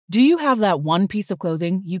Do you have that one piece of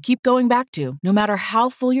clothing you keep going back to, no matter how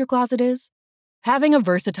full your closet is? Having a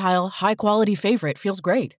versatile, high-quality favorite feels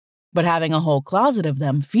great, but having a whole closet of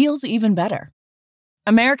them feels even better.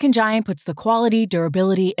 American Giant puts the quality,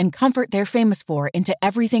 durability, and comfort they're famous for into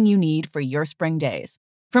everything you need for your spring days.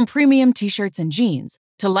 From premium t-shirts and jeans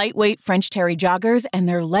to lightweight French terry joggers and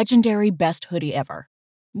their legendary best hoodie ever.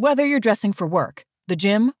 Whether you're dressing for work, the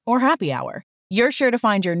gym, or happy hour, you're sure to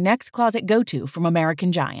find your next closet go-to from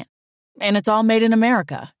American Giant. And it's all made in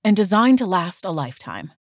America and designed to last a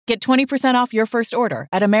lifetime. Get 20% off your first order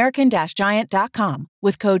at american-giant.com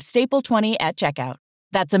with code STAPLE20 at checkout.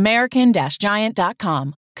 That's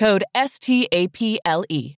american-giant.com, code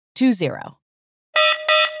STAPLE20.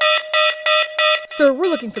 Sir, we're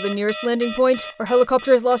looking for the nearest landing point. Our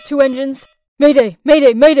helicopter has lost 2 engines. Mayday,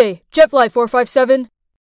 mayday, mayday! Jetfly 457.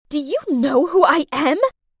 Do you know who I am?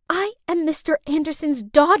 I am Mr. Anderson's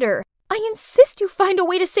daughter. I insist you find a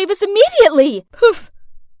way to save us immediately! Poof!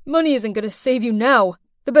 Money isn't gonna save you now.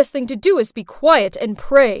 The best thing to do is be quiet and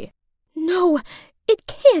pray. No, it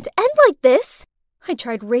can't end like this. I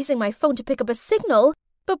tried raising my phone to pick up a signal,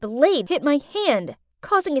 but Blade hit my hand,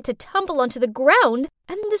 causing it to tumble onto the ground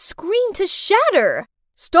and the screen to shatter.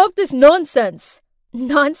 Stop this nonsense!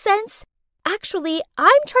 Nonsense? Actually,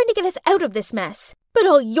 I'm trying to get us out of this mess, but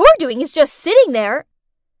all you're doing is just sitting there.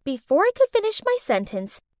 Before I could finish my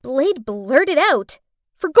sentence, Blade blurted out,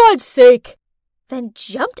 "For God's sake!" Then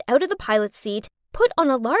jumped out of the pilot's seat, put on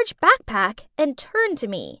a large backpack, and turned to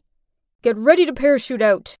me. "Get ready to parachute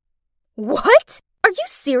out." What? Are you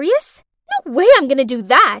serious? No way I'm gonna do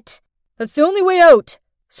that. That's the only way out.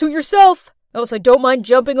 Suit yourself, else I don't mind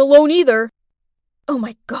jumping alone either. Oh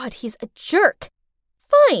my God, he's a jerk.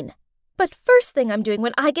 Fine. But first thing I'm doing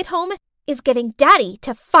when I get home is getting Daddy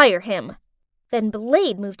to fire him. Then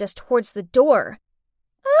Blade moved us towards the door.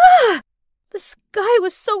 Ah! The sky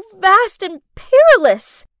was so vast and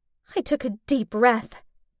perilous. I took a deep breath.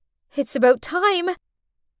 It's about time.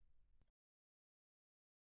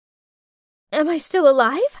 Am I still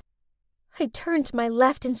alive? I turned to my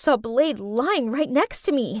left and saw Blade lying right next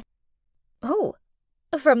to me. Oh,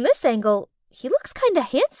 from this angle, he looks kinda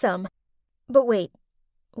handsome. But wait,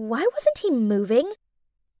 why wasn't he moving?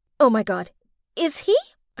 Oh my God, is he?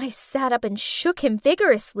 I sat up and shook him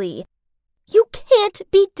vigorously. You can't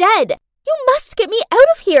be dead. You must get me out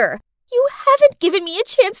of here. You haven't given me a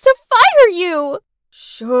chance to fire you.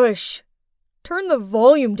 Shush. Turn the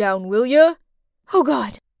volume down, will ya? Oh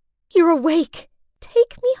God, you're awake.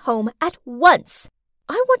 Take me home at once.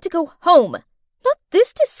 I want to go home, not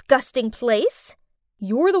this disgusting place.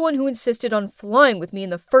 You're the one who insisted on flying with me in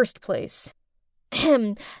the first place.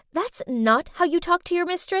 That's not how you talk to your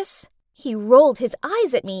mistress. He rolled his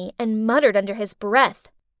eyes at me and muttered under his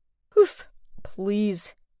breath. Oof,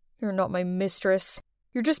 please. You're not my mistress.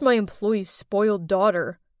 You're just my employee's spoiled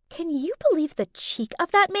daughter. Can you believe the cheek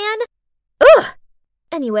of that man? Ugh!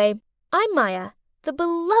 Anyway, I'm Maya, the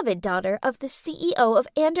beloved daughter of the CEO of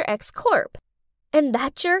Anderx Corp. And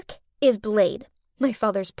that jerk is Blade, my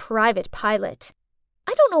father's private pilot.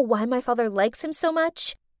 I don't know why my father likes him so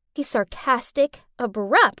much. He's sarcastic,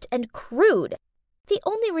 abrupt, and crude. The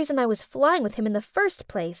only reason I was flying with him in the first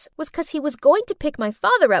place was because he was going to pick my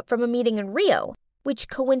father up from a meeting in Rio, which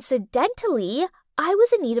coincidentally, I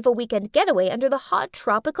was in need of a weekend getaway under the hot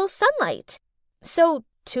tropical sunlight. So,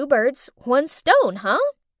 2 birds, 1 stone, huh?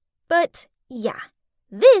 But, yeah,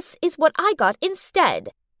 this is what I got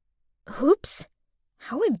instead. Oops,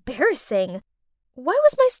 how embarrassing. Why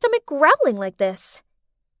was my stomach growling like this?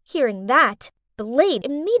 Hearing that, Blade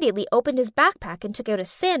immediately opened his backpack and took out a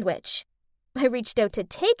sandwich. I reached out to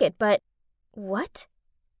take it, but what?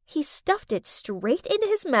 He stuffed it straight into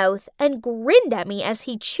his mouth and grinned at me as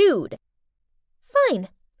he chewed. Fine,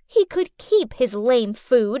 he could keep his lame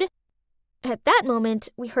food. At that moment,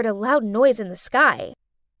 we heard a loud noise in the sky.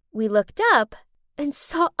 We looked up and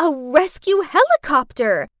saw a rescue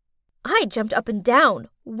helicopter. I jumped up and down,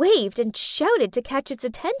 waved, and shouted to catch its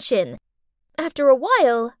attention. After a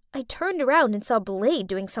while, I turned around and saw Blade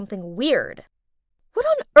doing something weird. What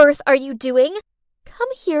on earth are you doing? Come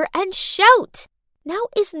here and shout. Now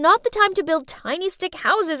is not the time to build tiny stick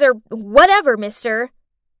houses or whatever, mister.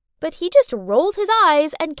 But he just rolled his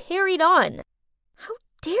eyes and carried on. How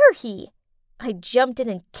dare he? I jumped in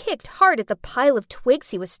and kicked hard at the pile of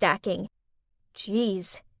twigs he was stacking.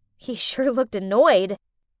 Geez, he sure looked annoyed.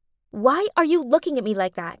 Why are you looking at me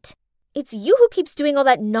like that? It's you who keeps doing all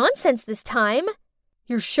that nonsense this time.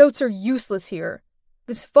 Your shouts are useless here.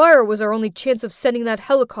 This fire was our only chance of sending that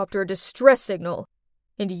helicopter a distress signal,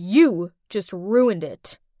 and you just ruined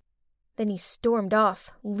it. Then he stormed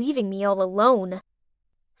off, leaving me all alone.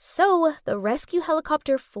 So the rescue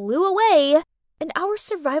helicopter flew away, and our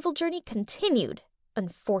survival journey continued,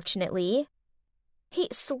 unfortunately. Hey,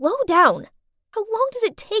 slow down! How long does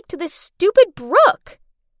it take to this stupid brook?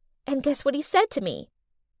 And guess what he said to me?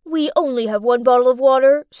 We only have one bottle of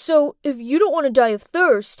water, so if you don't want to die of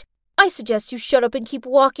thirst, I suggest you shut up and keep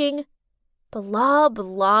walking. Blah,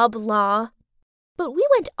 blah, blah. But we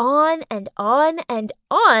went on and on and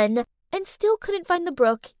on, and still couldn't find the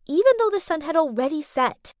brook, even though the sun had already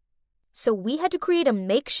set. So we had to create a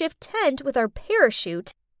makeshift tent with our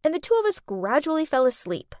parachute, and the two of us gradually fell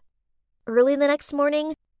asleep. Early the next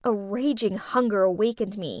morning, a raging hunger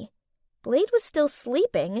awakened me. Blade was still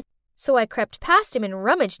sleeping, so I crept past him and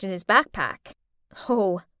rummaged in his backpack.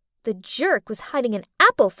 Oh, the jerk was hiding an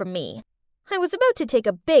apple from me. I was about to take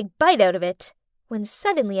a big bite out of it, when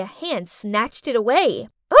suddenly a hand snatched it away.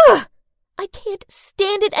 Ugh! I can't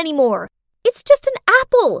stand it anymore. It's just an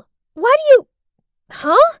apple. Why do you...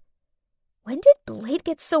 Huh? When did Blade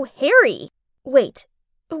get so hairy? Wait,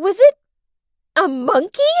 was it a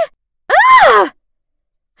monkey? Ah!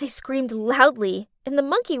 I screamed loudly, and the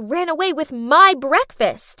monkey ran away with my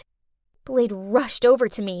breakfast. Blade rushed over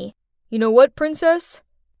to me. You know what, Princess?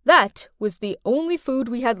 That was the only food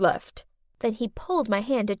we had left. Then he pulled my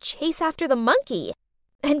hand to chase after the monkey.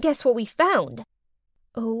 And guess what we found?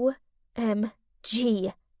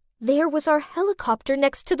 OMG. There was our helicopter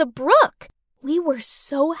next to the brook. We were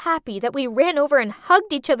so happy that we ran over and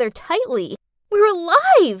hugged each other tightly. We're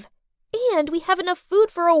alive! And we have enough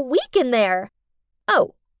food for a week in there.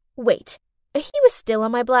 Oh, wait. He was still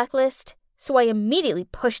on my blacklist, so I immediately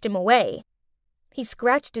pushed him away. He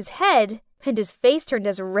scratched his head, and his face turned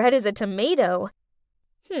as red as a tomato.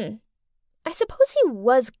 I suppose he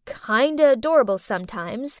was kinda adorable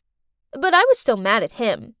sometimes, but I was still mad at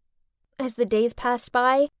him. As the days passed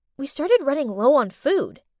by, we started running low on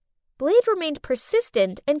food. Blade remained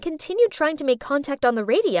persistent and continued trying to make contact on the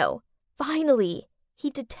radio. Finally, he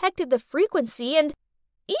detected the frequency and...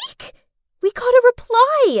 Eek! We got a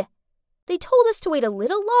reply! They told us to wait a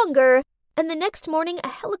little longer, and the next morning a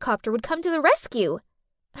helicopter would come to the rescue.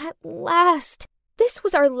 At last! This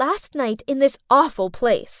was our last night in this awful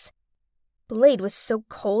place. Blade was so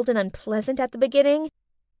cold and unpleasant at the beginning,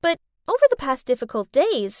 but over the past difficult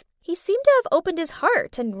days, he seemed to have opened his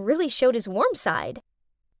heart and really showed his warm side.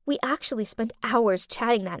 We actually spent hours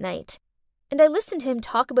chatting that night, and I listened to him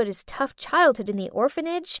talk about his tough childhood in the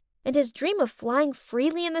orphanage and his dream of flying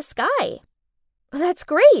freely in the sky. That's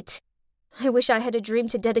great! I wish I had a dream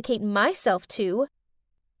to dedicate myself to.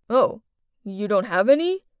 Oh, you don't have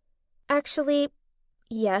any? Actually,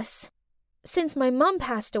 yes. Since my mom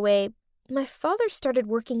passed away, my father started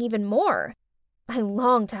working even more. I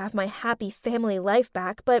longed to have my happy family life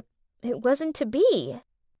back, but it wasn't to be.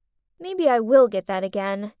 Maybe I will get that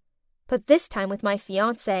again, but this time with my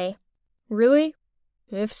fiancé. Really?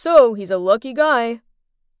 If so, he's a lucky guy.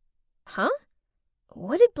 Huh?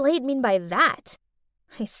 What did Blade mean by that?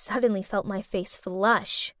 I suddenly felt my face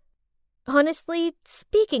flush. Honestly,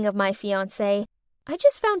 speaking of my fiancé, I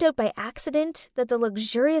just found out by accident that the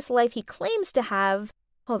luxurious life he claims to have,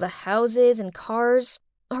 all the houses and cars,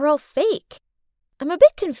 are all fake. I'm a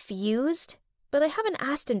bit confused, but I haven't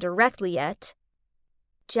asked him directly yet.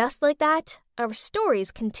 Just like that, our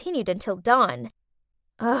stories continued until dawn.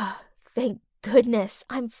 Thank goodness,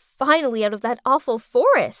 I'm finally out of that awful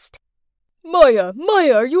forest. Maya,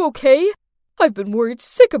 are you okay? I've been worried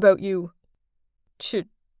sick about you.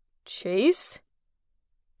 Chase?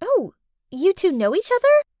 Oh, you two know each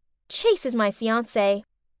other? Chase is my fiancé.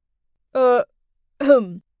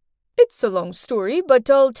 It's a long story, but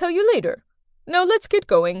I'll tell you later. Now let's get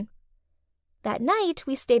going. That night,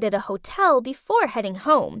 we stayed at a hotel before heading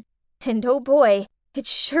home. And oh boy, it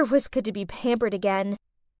sure was good to be pampered again.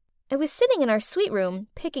 I was sitting in our suite room,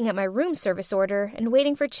 picking up my room service order and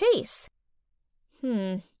waiting for Chase.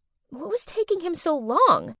 What was taking him so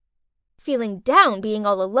long? Feeling down being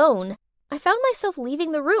all alone, I found myself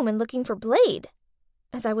leaving the room and looking for Blade.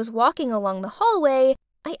 As I was walking along the hallway,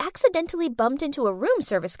 I accidentally bumped into a room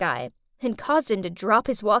service guy and caused him to drop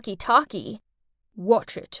his walkie-talkie.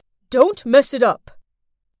 Watch it. Don't mess it up.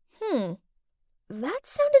 That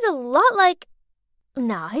sounded a lot like...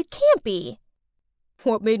 Nah, it can't be.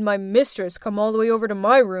 What made my mistress come all the way over to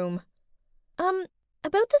my room?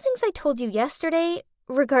 About the things I told you yesterday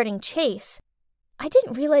regarding Chase, I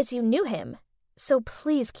didn't realize you knew him, so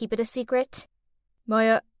please keep it a secret.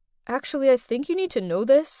 Maya, actually, I think you need to know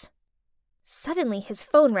this. Suddenly, his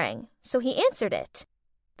phone rang, so he answered it.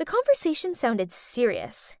 The conversation sounded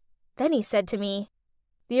serious. Then he said to me,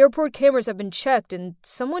 The airport cameras have been checked and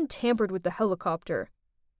someone tampered with the helicopter.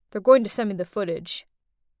 They're going to send me the footage.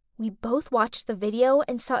 We both watched the video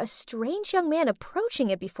and saw a strange young man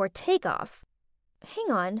approaching it before takeoff.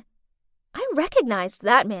 Hang on. I recognized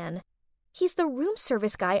that man. He's the room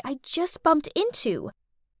service guy I just bumped into.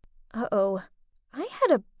 Uh-oh. I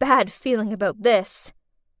had a bad feeling about this.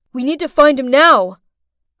 We need to find him now.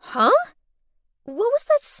 Huh? What was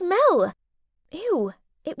that smell? Ew,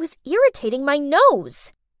 it was irritating my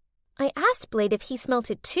nose. I asked Blade if he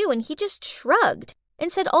smelt it too, and he just shrugged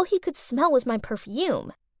and said all he could smell was my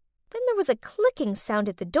perfume. Then there was a clicking sound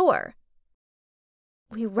at the door.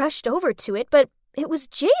 We rushed over to it, but it was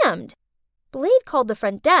jammed. Blade called the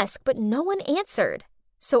front desk, but no one answered.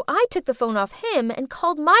 So I took the phone off him and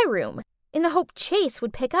called my room, in the hope Chase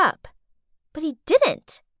would pick up. But he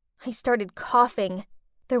didn't. I started coughing.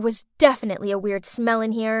 There was definitely a weird smell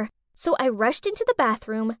in here. So I rushed into the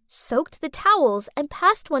bathroom, soaked the towels, and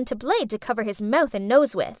passed one to Blade to cover his mouth and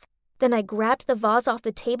nose with. Then I grabbed the vase off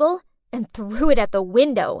the table and threw it at the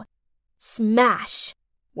window. Smash!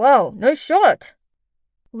 Wow, nice shot.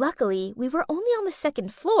 Luckily, we were only on the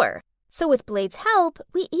second floor, so with Blade's help,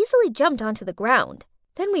 we easily jumped onto the ground.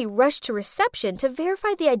 Then we rushed to reception to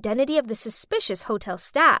verify the identity of the suspicious hotel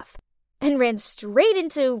staff, and ran straight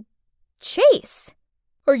into Chase.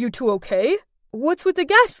 Are you two okay? What's with the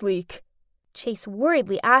gas leak? Chase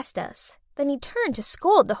worriedly asked us. Then he turned to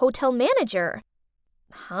scold the hotel manager.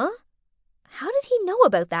 Huh? How did he know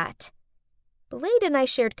about that? Blade and I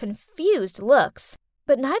shared confused looks,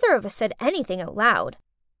 but neither of us said anything out loud.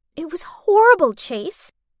 It was horrible, Chase.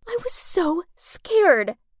 I was so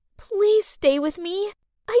scared. Please stay with me.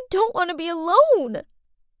 I don't want to be alone.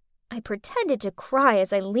 I pretended to cry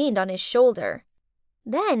as I leaned on his shoulder.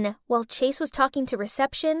 Then, while Chase was talking to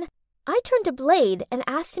reception, I turned to Blade and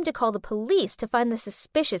asked him to call the police to find the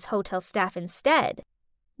suspicious hotel staff instead.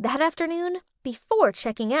 That afternoon, before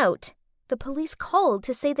checking out, the police called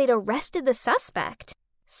to say they'd arrested the suspect.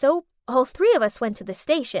 So all three of us went to the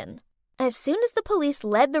station. As soon as the police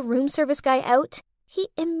led the room service guy out, he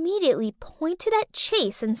immediately pointed at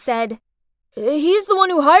Chase and said, He's the one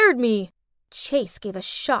who hired me. Chase gave a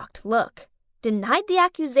shocked look, denied the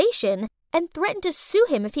accusation, and threatened to sue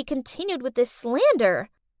him if he continued with this slander.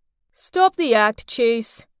 Stop the act,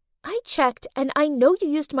 Chase. I checked, and I know you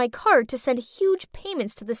used my card to send huge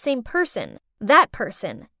payments to the same person. That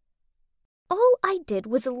person. All I did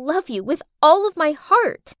was love you with all of my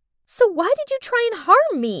heart. So why did you try and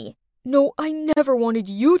harm me? No, I never wanted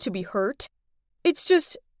you to be hurt. It's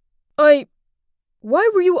just, Why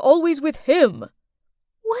were you always with him?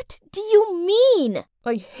 What do you mean?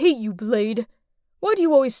 I hate you, Blade. Why do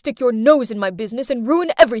you always stick your nose in my business and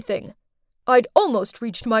ruin everything? I'd almost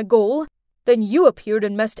reached my goal. Then you appeared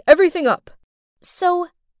and messed everything up. So,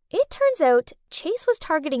 it turns out Chase was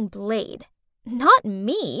targeting Blade, not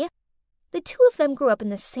me. The two of them grew up in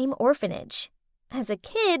the same orphanage. As a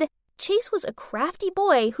kid, Chase was a crafty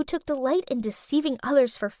boy who took delight in deceiving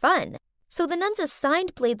others for fun. So the nuns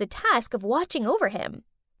assigned Blade the task of watching over him.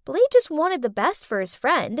 Blade just wanted the best for his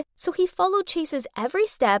friend, so he followed Chase's every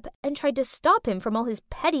step and tried to stop him from all his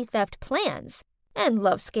petty theft plans and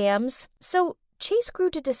love scams. So Chase grew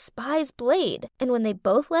to despise Blade, and when they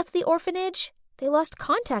both left the orphanage, they lost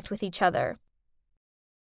contact with each other.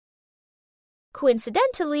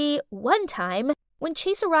 Coincidentally, one time, when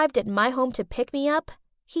Chase arrived at my home to pick me up,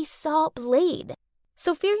 he saw Blade.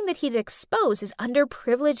 So fearing that he'd expose his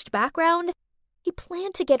underprivileged background, he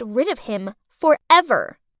planned to get rid of him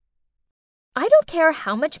forever. I don't care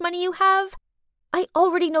how much money you have. I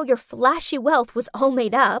already know your flashy wealth was all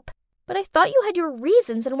made up, but I thought you had your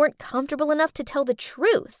reasons and weren't comfortable enough to tell the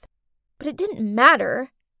truth. But it didn't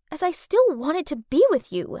matter, as I still wanted to be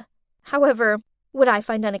with you. However, what I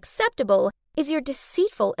find unacceptable is your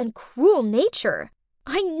deceitful and cruel nature.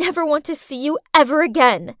 I never want to see you ever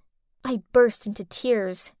again. I burst into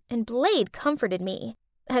tears, and Blade comforted me.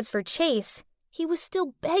 As for Chase, he was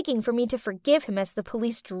still begging for me to forgive him as the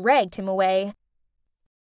police dragged him away.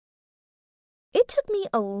 It took me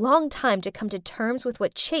a long time to come to terms with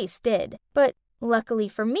what Chase did, but luckily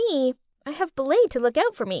for me, I have Blade to look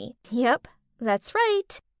out for me. Yep, that's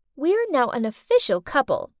right. We're now an official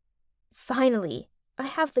couple. Finally, I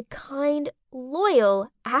have the kind, loyal,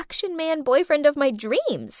 action man boyfriend of my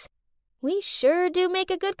dreams. We sure do make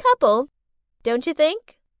a good couple, don't you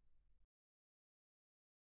think?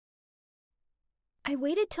 I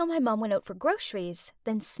waited till my mom went out for groceries,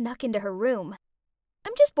 then snuck into her room.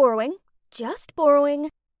 I'm just borrowing.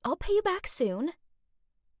 I'll pay you back soon.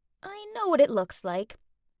 I know what it looks like.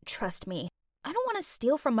 Trust me, I don't want to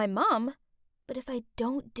steal from my mom. But if I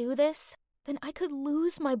don't do this, then I could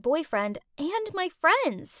lose my boyfriend and my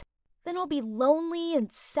friends. Then I'll be lonely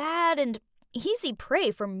and sad and easy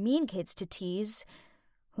prey for mean kids to tease.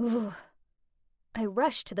 Ooh. I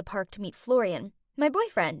rushed to the park to meet Florian, my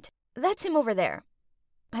boyfriend. That's him over there.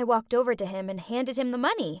 I walked over to him and handed him the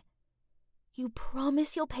money. You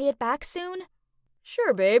promise you'll pay it back soon?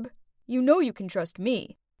 Sure, babe. You know you can trust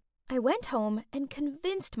me. I went home and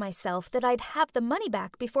convinced myself that I'd have the money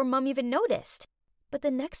back before Mom even noticed. But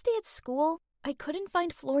the next day at school, I couldn't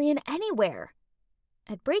find Florian anywhere.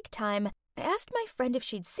 At break time, I asked my friend if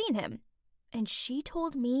she'd seen him, and she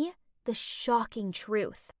told me the shocking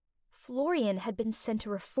truth. Florian had been sent to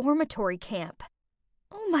reformatory camp.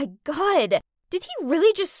 Oh my God! Did he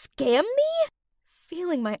really just scam me?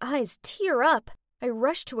 Feeling my eyes tear up, I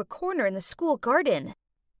rushed to a corner in the school garden.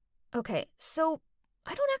 Okay, so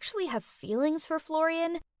I don't actually have feelings for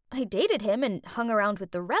Florian. I dated him and hung around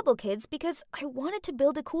with the rebel kids because I wanted to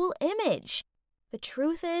build a cool image. The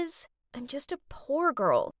truth is, I'm just a poor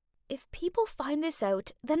girl. If people find this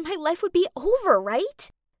out, then my life would be over, right?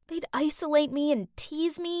 They'd isolate me and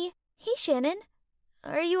tease me. Hey, Shannon,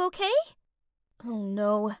 are you okay? Oh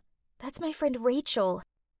no, that's my friend Rachel.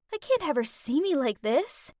 I can't have her see me like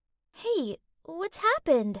this. Hey, what's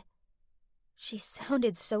happened? She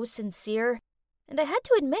sounded so sincere, and I had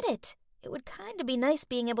to admit it. It would kind of be nice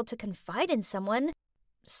being able to confide in someone.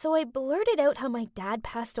 So I blurted out how my dad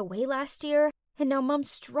passed away last year, and now Mom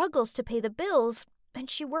struggles to pay the bills, and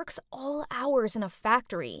she works all hours in a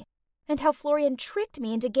factory, and how Florian tricked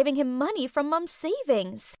me into giving him money from Mom's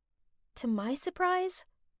savings. To my surprise,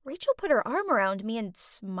 Rachel put her arm around me and,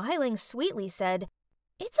 smiling sweetly, said,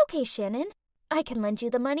 "It's okay, Shannon. I can lend you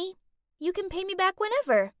the money. You can pay me back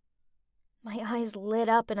whenever." My eyes lit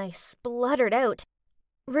up and I spluttered out,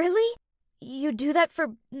 "Really? You do that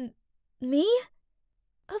for me?"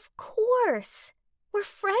 "Of course. We're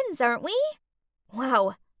friends, aren't we?"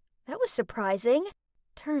 Wow, that was surprising.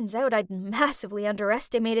 Turns out I'd massively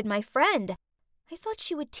underestimated my friend. I thought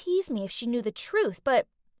she would tease me if she knew the truth, but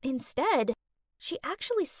instead, she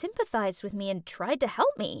actually sympathized with me and tried to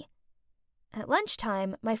help me. At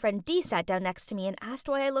lunchtime, my friend Dee sat down next to me and asked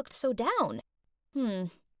why I looked so down.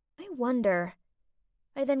 I wonder.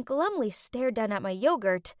 I then glumly stared down at my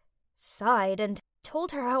yogurt, sighed, and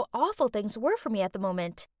told her how awful things were for me at the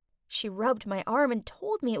moment. She rubbed my arm and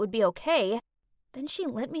told me it would be okay. Then she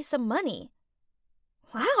lent me some money.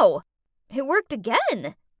 Wow, it worked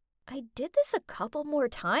again! I did this a couple more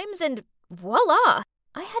times and voila!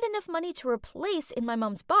 I had enough money to replace in my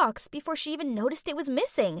mom's box before she even noticed it was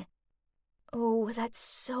missing. Oh, that's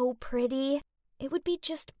so pretty. It would be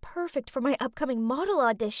just perfect for my upcoming model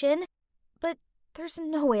audition, but there's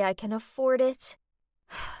no way I can afford it.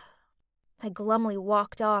 I glumly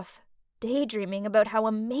walked off, daydreaming about how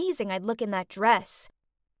amazing I'd look in that dress.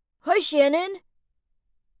 "Hi, Shannon."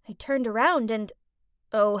 I turned around and,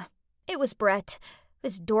 oh, it was Brett,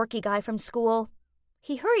 this dorky guy from school.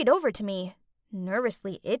 He hurried over to me,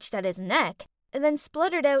 nervously itched at his neck, and then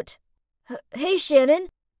spluttered out, "Hey, Shannon,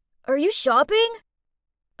 are you shopping?"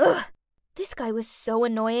 Ugh, this guy was so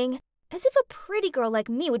annoying, as if a pretty girl like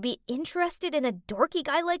me would be interested in a dorky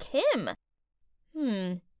guy like him.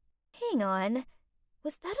 Hang on,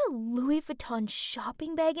 was that a Louis Vuitton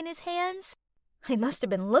shopping bag in his hands? I must have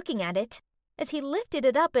been looking at it, as he lifted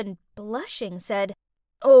it up and, blushing, said,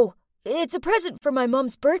 "Oh, it's a present for my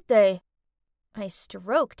mom's birthday." I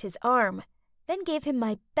stroked his arm, then gave him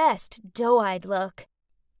my best doe-eyed look.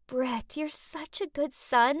 "Brett, you're such a good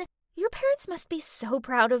son. Your parents must be so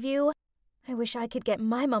proud of you. I wish I could get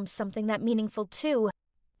my mom something that meaningful too,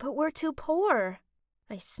 but we're too poor."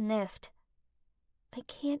 I sniffed. "I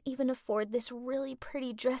can't even afford this really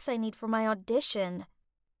pretty dress I need for my audition."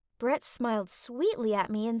 Brett smiled sweetly at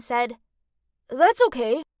me and said, "That's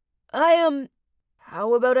okay.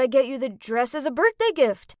 How about I get you the dress as a birthday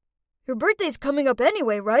gift? Your birthday's coming up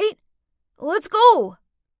anyway, right? Let's go."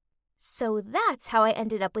 So that's how I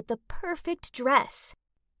ended up with the perfect dress.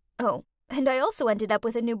 Oh, and I also ended up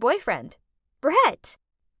with a new boyfriend, Brett.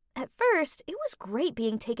 At first, it was great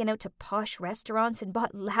being taken out to posh restaurants and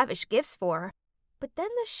bought lavish gifts for, but then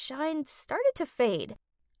the shine started to fade.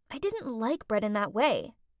 I didn't like Brett in that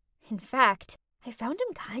way. In fact, I found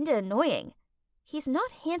him kinda annoying. He's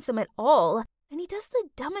not handsome at all, and he does the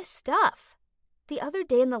dumbest stuff. The other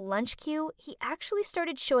day in the lunch queue, he actually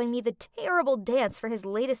started showing me the terrible dance for his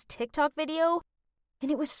latest TikTok video,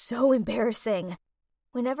 and it was so embarrassing.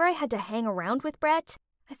 Whenever I had to hang around with Brett,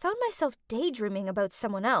 I found myself daydreaming about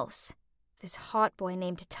someone else. This hot boy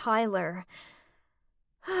named Tyler.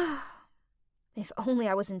 If only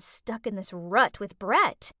I wasn't stuck in this rut with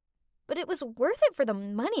Brett. But it was worth it for the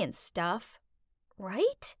money and stuff,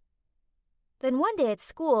 right? Then one day at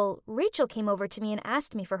school, Rachel came over to me and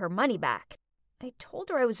asked me for her money back. I told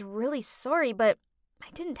her I was really sorry, but I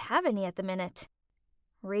didn't have any at the minute.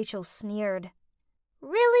 Rachel sneered.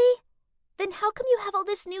 Really? Then how come you have all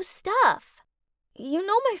this new stuff? You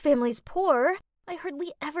know my family's poor. I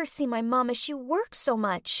hardly ever see my mom as she works so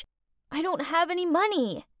much. I don't have any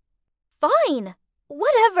money. Fine,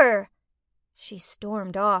 whatever. She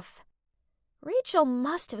stormed off. Rachel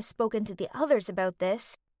must have spoken to the others about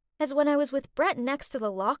this, as when I was with Brett next to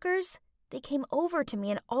the lockers, they came over to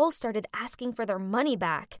me and all started asking for their money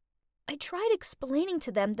back. I tried explaining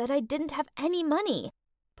to them that I didn't have any money,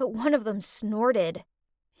 but one of them snorted.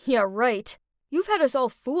 Yeah, right. You've had us all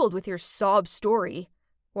fooled with your sob story.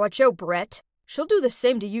 Watch out, Brett. She'll do the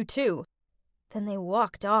same to you too. Then they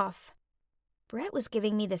walked off. Brett was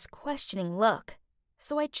giving me this questioning look,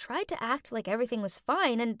 so I tried to act like everything was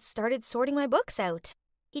fine and started sorting my books out.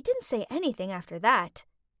 He didn't say anything after that,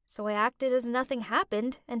 so I acted as nothing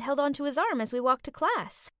happened and held onto his arm as we walked to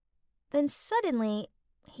class. Then suddenly,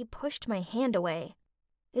 he pushed my hand away.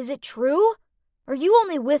 Is it true? Are you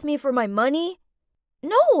only with me for my money?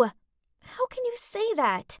 No! How can you say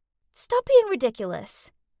that? Stop being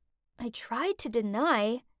ridiculous. I tried to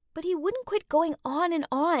deny, but he wouldn't quit going on and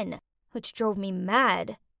on, which drove me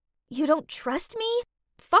mad. You don't trust me?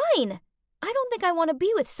 Fine. I don't think I want to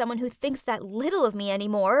be with someone who thinks that little of me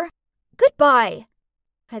anymore. Goodbye.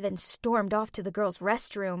 I then stormed off to the girls'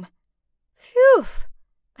 restroom. Phew!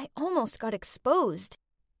 I almost got exposed.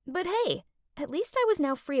 But hey, at least I was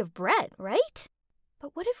now free of Brett, right?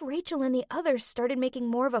 But what if Rachel and the others started making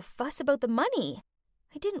more of a fuss about the money?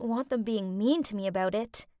 I didn't want them being mean to me about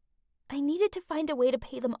it. I needed to find a way to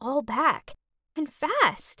pay them all back, and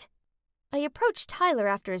fast. I approached Tyler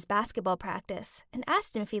after his basketball practice and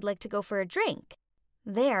asked him if he'd like to go for a drink.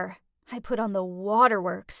 There, I put on the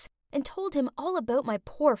waterworks and told him all about my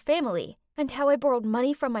poor family and how I borrowed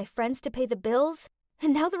money from my friends to pay the bills,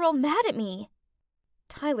 and now they're all mad at me.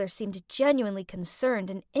 Tyler seemed genuinely concerned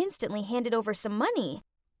and instantly handed over some money.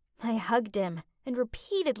 I hugged him and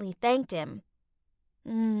repeatedly thanked him.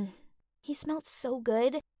 He smelled so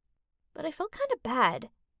good, but I felt kind of bad.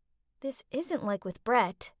 This isn't like with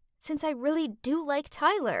Brett, since I really do like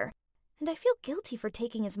Tyler, and I feel guilty for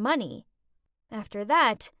taking his money. After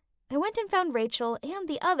that, I went and found Rachel and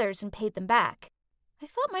the others and paid them back. I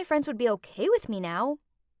thought my friends would be okay with me now,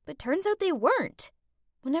 but turns out they weren't.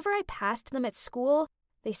 Whenever I passed them at school,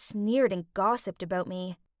 they sneered and gossiped about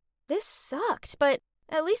me. This sucked, but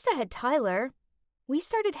at least I had Tyler. We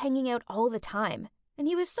started hanging out all the time, and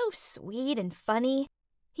he was so sweet and funny.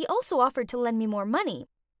 He also offered to lend me more money,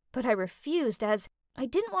 but I refused as I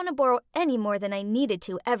didn't want to borrow any more than I needed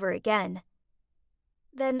to ever again.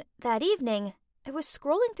 Then, that evening, I was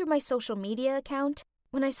scrolling through my social media account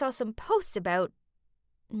when I saw some posts about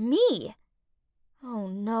me. Oh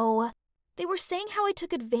no. They were saying how I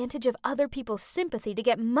took advantage of other people's sympathy to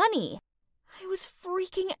get money. I was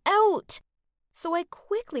freaking out. So I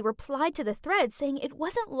quickly replied to the thread saying it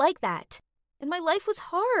wasn't like that, and my life was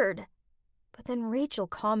hard. But then Rachel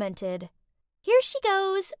commented, "Here she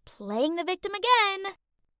goes, playing the victim again."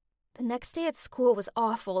 The next day at school was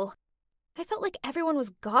awful. I felt like everyone was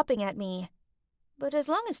gawping at me. But as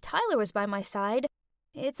long as Tyler was by my side,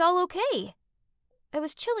 it's all okay. I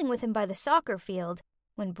was chilling with him by the soccer field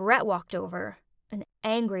when Brett walked over, an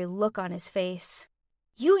angry look on his face.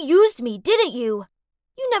 You used me, didn't you?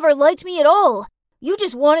 You never liked me at all. You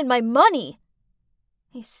just wanted my money.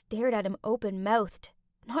 I stared at him open-mouthed,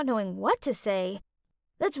 not knowing what to say.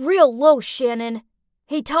 That's real low, Shannon.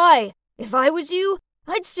 Hey, Ty, if I was you,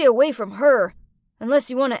 I'd stay away from her, unless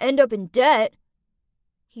you want to end up in debt.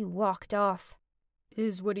 He walked off.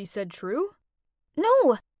 Is what he said true?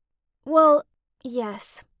 No. Well,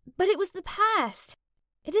 yes, but it was the past.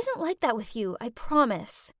 It isn't like that with you, I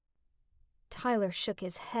promise. Tyler shook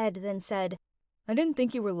his head, then said, I didn't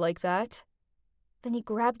think you were like that. Then he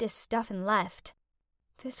grabbed his stuff and left.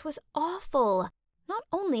 This was awful. Not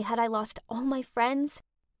only had I lost all my friends,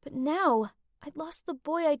 but now I'd lost the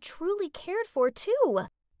boy I truly cared for, too.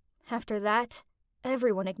 After that,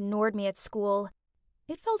 everyone ignored me at school.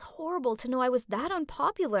 It felt horrible to know I was that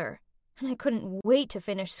unpopular, and I couldn't wait to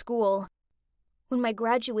finish school. When my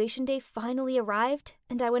graduation day finally arrived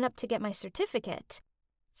and I went up to get my certificate,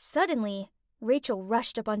 suddenly, Rachel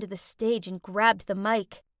rushed up onto the stage and grabbed the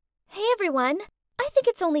mic. Hey everyone, I think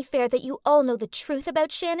it's only fair that you all know the truth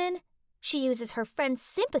about Shannon. She uses her friend's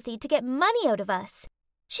sympathy to get money out of us.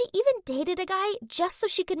 She even dated a guy just so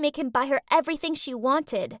she could make him buy her everything she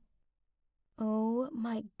wanted. Oh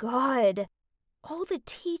my God. All the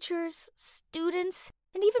teachers, students,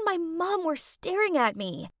 and even my mom were staring at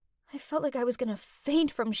me. I felt like I was going to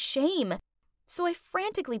faint from shame, so I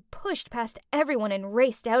frantically pushed past everyone and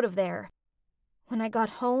raced out of there. When I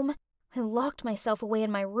got home, I locked myself away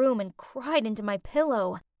in my room and cried into my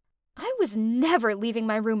pillow. I was never leaving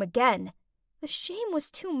my room again. The shame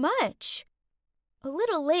was too much. A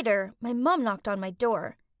little later, my mom knocked on my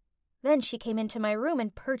door. Then she came into my room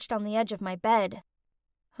and perched on the edge of my bed.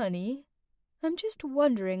 Honey, I'm just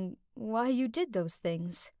wondering why you did those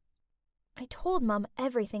things. I told Mom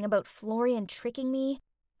everything about Florian tricking me,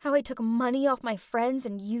 how I took money off my friends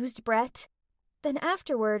and used Brett. Then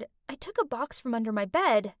afterward, I took a box from under my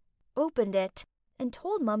bed, opened it, and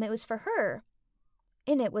told Mom it was for her.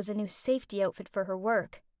 In it was a new safety outfit for her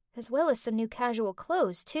work, as well as some new casual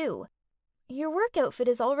clothes, too. Your work outfit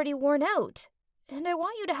is already worn out, and I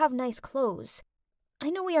want you to have nice clothes. I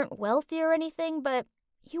know we aren't wealthy or anything, but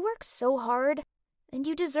you work so hard, and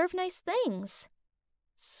you deserve nice things.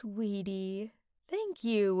 Sweetie, thank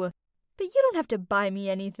you. But you don't have to buy me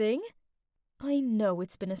anything. I know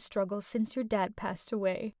it's been a struggle since your dad passed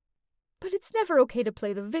away. But it's never okay to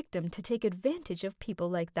play the victim to take advantage of people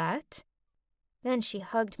like that. Then she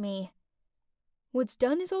hugged me. What's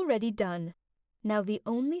done is already done. Now the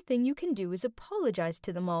only thing you can do is apologize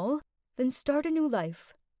to them all, then start a new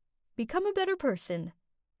life. Become a better person.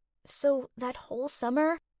 So that whole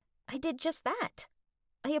summer, I did just that.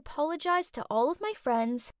 I apologized to all of my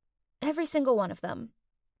friends, every single one of them.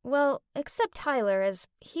 Well, except Tyler, as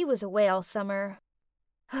he was away all summer.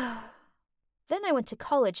 Then I went to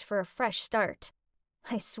college for a fresh start.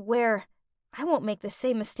 I swear, I won't make the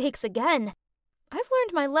same mistakes again. I've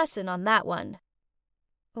learned my lesson on that one.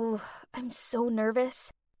 Oh, I'm so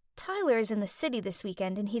nervous. Tyler is in the city this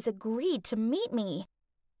weekend and he's agreed to meet me.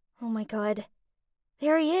 Oh my God.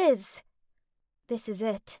 There he is. This is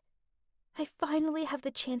it. I finally have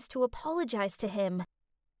the chance to apologize to him.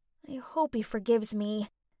 I hope he forgives me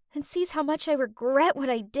and sees how much I regret what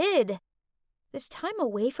I did. This time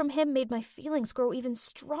away from him made my feelings grow even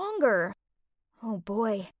stronger. Oh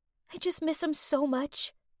boy, I just miss him so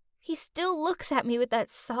much. He still looks at me with that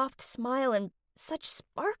soft smile and such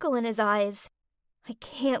sparkle in his eyes. I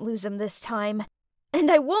can't lose him this time, and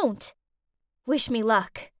I won't. Wish me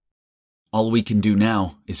luck. All we can do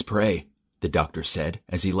now is pray, the doctor said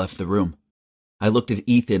as he left the room. I looked at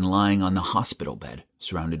Ethan lying on the hospital bed,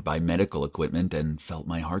 surrounded by medical equipment, and felt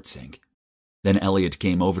my heart sink. Then Elliot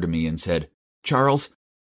came over to me and said, "Charles,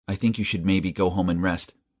 I think you should maybe go home and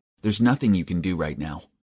rest. There's nothing you can do right now."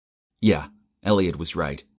 Yeah, Elliot was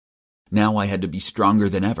right. Now I had to be stronger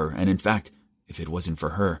than ever, and in fact, if it wasn't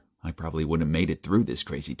for her, I probably wouldn't have made it through this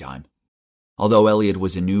crazy time. Although Elliot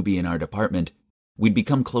was a newbie in our department, we'd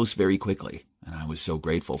become close very quickly, and I was so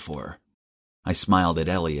grateful for her. I smiled at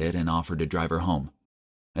Elliot and offered to drive her home.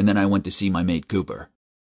 And then I went to see my mate Cooper.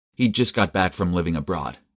 He'd just got back from living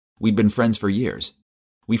abroad. We'd been friends for years.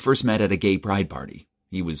 We first met at a gay pride party.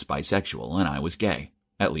 He was bisexual and I was gay.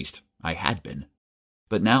 At least, I had been.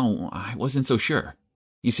 But now, I wasn't so sure.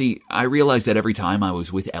 You see, I realized that every time I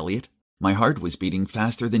was with Elliot, my heart was beating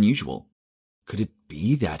faster than usual. Could it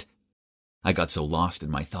be that? I got so lost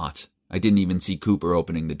in my thoughts, I didn't even see Cooper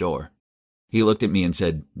opening the door. He looked at me and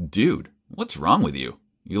said, "Dude, what's wrong with you?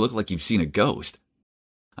 You look like you've seen a ghost."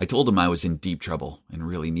 I told him I was in deep trouble and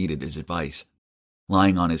really needed his advice.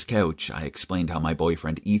 Lying on his couch, I explained how my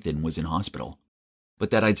boyfriend Ethan was in hospital,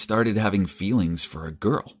 but that I'd started having feelings for a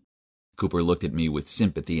girl. Cooper looked at me with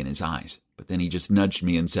sympathy in his eyes, but then he just nudged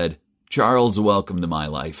me and said, "Charles, welcome to my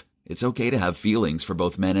life. It's okay to have feelings for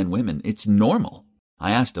both men and women. It's normal."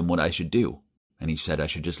 I asked him what I should do, and he said I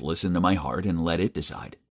should just listen to my heart and let it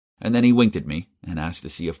decide. And then he winked at me and asked to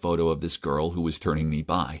see a photo of this girl who was turning me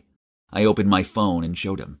by. I opened my phone and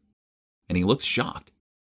showed him, and he looked shocked.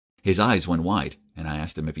 His eyes went wide, and I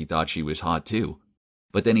asked him if he thought she was hot too.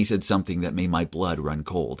 But then he said something that made my blood run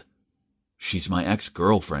cold. "She's my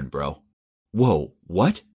ex-girlfriend, bro." Whoa,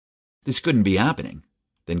 what? This couldn't be happening.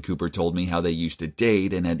 Then Cooper told me how they used to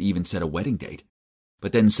date and had even set a wedding date.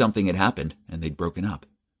 But then something had happened and they'd broken up.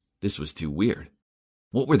 This was too weird.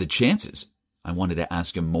 What were the chances? I wanted to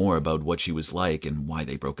ask him more about what she was like and why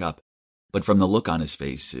they broke up. But from the look on his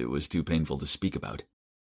face, it was too painful to speak about.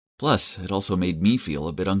 Plus, it also made me feel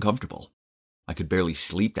a bit uncomfortable. I could barely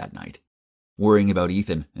sleep that night, worrying about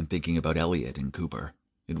Ethan and thinking about Elliot and Cooper.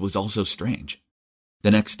 It was all so strange.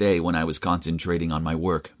 The next day, when I was concentrating on my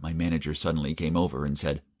work, my manager suddenly came over and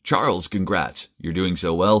said, "Charles, congrats. You're doing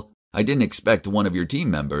so well. I didn't expect one of your team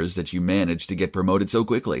members that you managed to get promoted so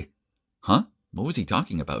quickly." Huh? What was he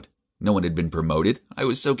talking about? No one had been promoted. I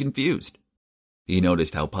was so confused. He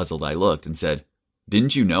noticed how puzzled I looked and said,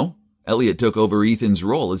 "Didn't you know? Elliot took over Ethan's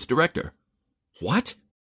role as director." What?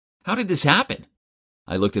 How did this happen?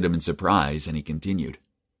 I looked at him in surprise and he continued,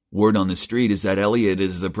 "Word on the street is that Elliot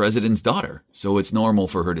is the president's daughter, so it's normal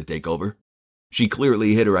for her to take over." She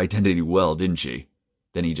clearly hid her identity well, didn't she?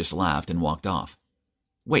 Then he just laughed and walked off.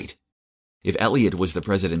 Wait, if Elliot was the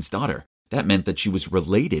president's daughter, that meant that she was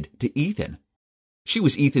related to Ethan. She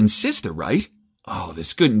was Ethan's sister, right? Oh,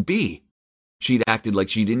 this couldn't be. She'd acted like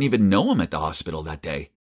she didn't even know him at the hospital that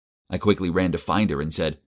day. I quickly ran to find her and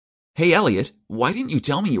said, Hey, Elliot, why didn't you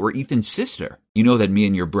tell me you were Ethan's sister? You know that me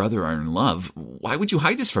and your brother are in love. Why would you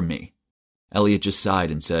hide this from me? Elliot just sighed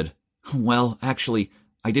and said, Well, actually,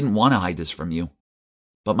 I didn't want to hide this from you.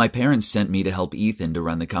 But my parents sent me to help Ethan to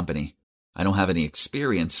run the company. I don't have any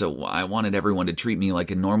experience, so I wanted everyone to treat me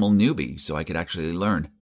like a normal newbie so I could actually learn.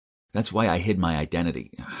 That's why I hid my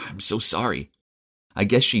identity. I'm so sorry. I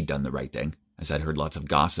guess she'd done the right thing, as I'd heard lots of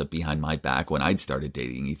gossip behind my back when I'd started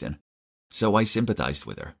dating Ethan. So I sympathized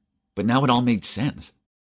with her. But now it all made sense.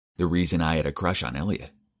 The reason I had a crush on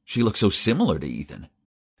Elliot. She looked so similar to Ethan.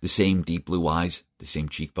 The same deep blue eyes, the same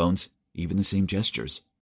cheekbones, even the same gestures.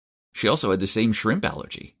 She also had the same shrimp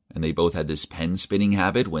allergy, and they both had this pen-spinning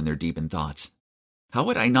habit when they're deep in thoughts. How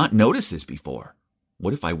had I not noticed this before?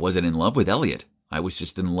 What if I wasn't in love with Elliot? I was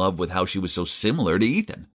just in love with how she was so similar to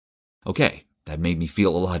Ethan. Okay, that made me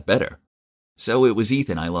feel a lot better. So it was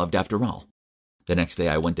Ethan I loved after all. The next day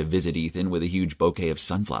I went to visit Ethan with a huge bouquet of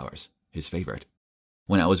sunflowers, his favorite.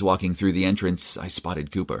 When I was walking through the entrance, I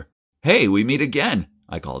spotted Cooper. Hey, we meet again,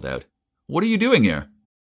 I called out. What are you doing here?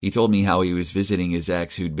 He told me how he was visiting his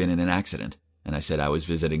ex who'd been in an accident, and I said I was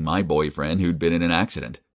visiting my boyfriend who'd been in an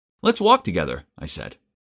accident. Let's walk together, I said.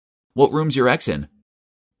 What room's your ex in?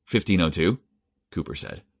 1502, Cooper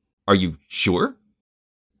said. Are you sure?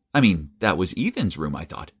 I mean, that was Ethan's room, I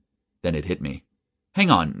thought. Then it hit me. Hang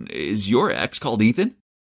on, is your ex called Ethan?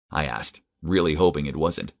 I asked, really hoping it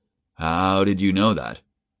wasn't. How did you know that?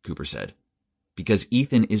 Cooper said. Because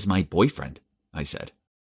Ethan is my boyfriend, I said.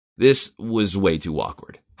 This was way too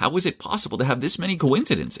awkward. How was it possible to have this many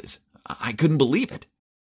coincidences? I couldn't believe it.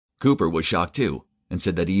 Cooper was shocked too, and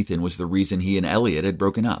said that Ethan was the reason he and Elliot had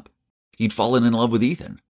broken up. He'd fallen in love with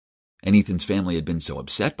Ethan. And Ethan's family had been so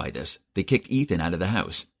upset by this, they kicked Ethan out of the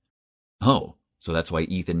house. Oh, so that's why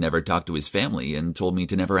Ethan never talked to his family and told me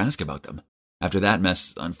to never ask about them. After that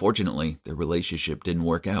mess, unfortunately, their relationship didn't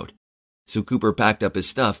work out. So Cooper packed up his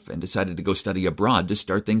stuff and decided to go study abroad to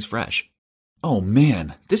start things fresh. Oh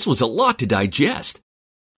man, this was a lot to digest.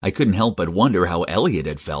 I couldn't help but wonder how Elliot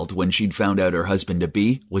had felt when she'd found out her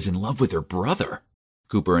husband-to-be was in love with her brother.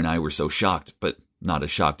 Cooper and I were so shocked, but not as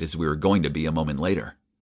shocked as we were going to be a moment later.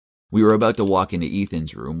 We were about to walk into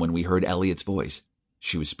Ethan's room when we heard Elliot's voice.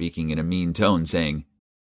 She was speaking in a mean tone, saying,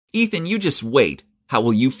 Ethan, you just wait. How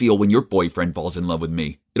will you feel when your boyfriend falls in love with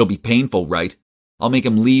me? It'll be painful, right? I'll make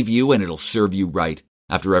him leave you and it'll serve you right,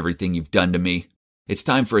 after everything you've done to me. It's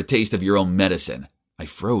time for a taste of your own medicine. I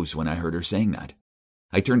froze when I heard her saying that.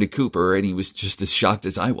 I turned to Cooper and he was just as shocked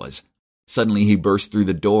as I was. Suddenly he burst through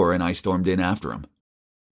the door and I stormed in after him.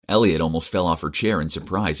 Elliot almost fell off her chair in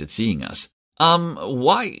surprise at seeing us.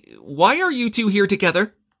 Why are you two here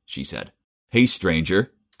together? She said. Hey,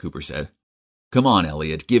 stranger, Cooper said. Come on,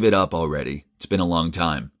 Elliot, give it up already. It's been a long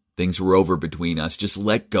time. Things were over between us. Just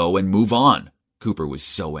let go and move on. Cooper was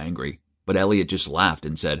so angry, but Elliot just laughed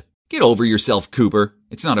and said, Get over yourself, Cooper.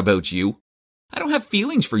 It's not about you. I don't have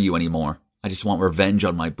feelings for you anymore. I just want revenge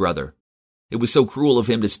on my brother. It was so cruel of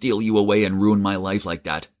him to steal you away and ruin my life like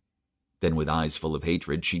that. Then with eyes full of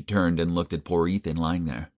hatred, she turned and looked at poor Ethan lying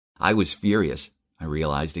there. I was furious. I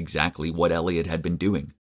realized exactly what Elliot had been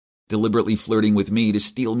doing. Deliberately flirting with me to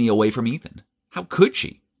steal me away from Ethan. How could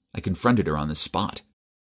she? I confronted her on the spot.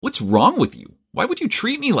 What's wrong with you? Why would you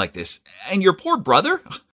treat me like this? And your poor brother?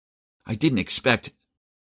 I didn't expect...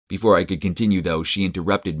 Before I could continue, though, she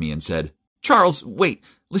interrupted me and said, Charles, wait,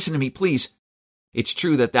 listen to me, please. It's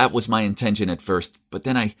true that was my intention at first, but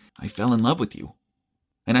then I fell in love with you.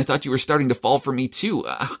 And I thought you were starting to fall for me too.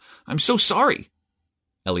 I'm so sorry.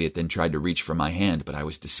 Elliot then tried to reach for my hand, but I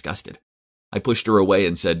was disgusted. I pushed her away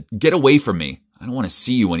and said, Get away from me. I don't want to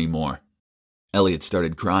see you anymore. Elliot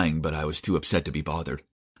started crying, but I was too upset to be bothered.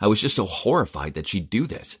 I was just so horrified that she'd do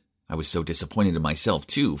this. I was so disappointed in myself,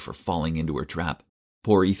 too, for falling into her trap.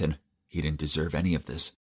 Poor Ethan. He didn't deserve any of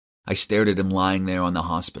this. I stared at him lying there on the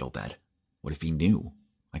hospital bed. What if he knew?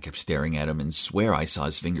 I kept staring at him and swear I saw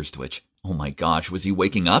his fingers twitch. Oh my gosh, was he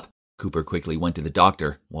waking up? Cooper quickly went to the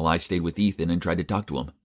doctor while I stayed with Ethan and tried to talk to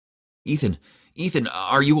him. Ethan,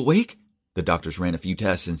 are you awake? The doctors ran a few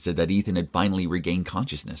tests and said that Ethan had finally regained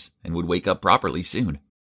consciousness and would wake up properly soon.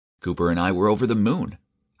 Cooper and I were over the moon.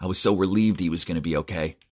 I was so relieved he was going to be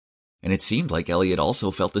okay. And it seemed like Elliot also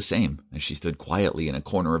felt the same as she stood quietly in a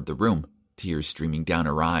corner of the room, tears streaming down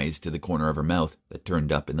her eyes to the corner of her mouth that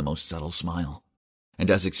turned up in the most subtle smile. And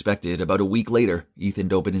as expected, about a week later,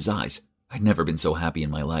 Ethan opened his eyes, I'd never been so happy in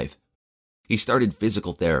my life. He started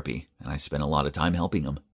physical therapy, and I spent a lot of time helping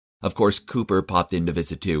him. Of course, Cooper popped in to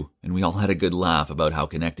visit too, and we all had a good laugh about how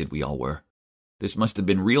connected we all were. This must have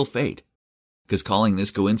been real fate, because calling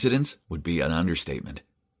this coincidence would be an understatement.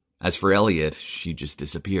 As for Elliot, she just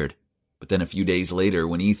disappeared. But then a few days later,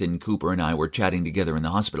 when Ethan, Cooper, and I were chatting together in the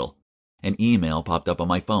hospital, an email popped up on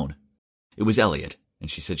my phone. It was Elliot, and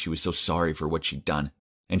she said she was so sorry for what she'd done,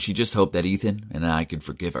 and she just hoped that Ethan and I could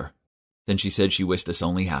forgive her. Then she said she wished us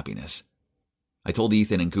only happiness. I told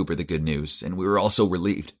Ethan and Cooper the good news, and we were all so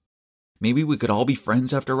relieved. Maybe we could all be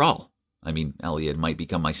friends after all. I mean, Elliot might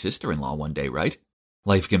become my sister-in-law one day, right?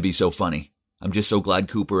 Life can be so funny. I'm just so glad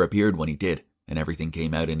Cooper appeared when he did, and everything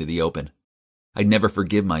came out into the open. I'd never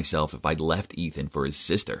forgive myself if I'd left Ethan for his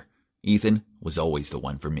sister. Ethan was always the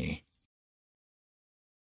one for me.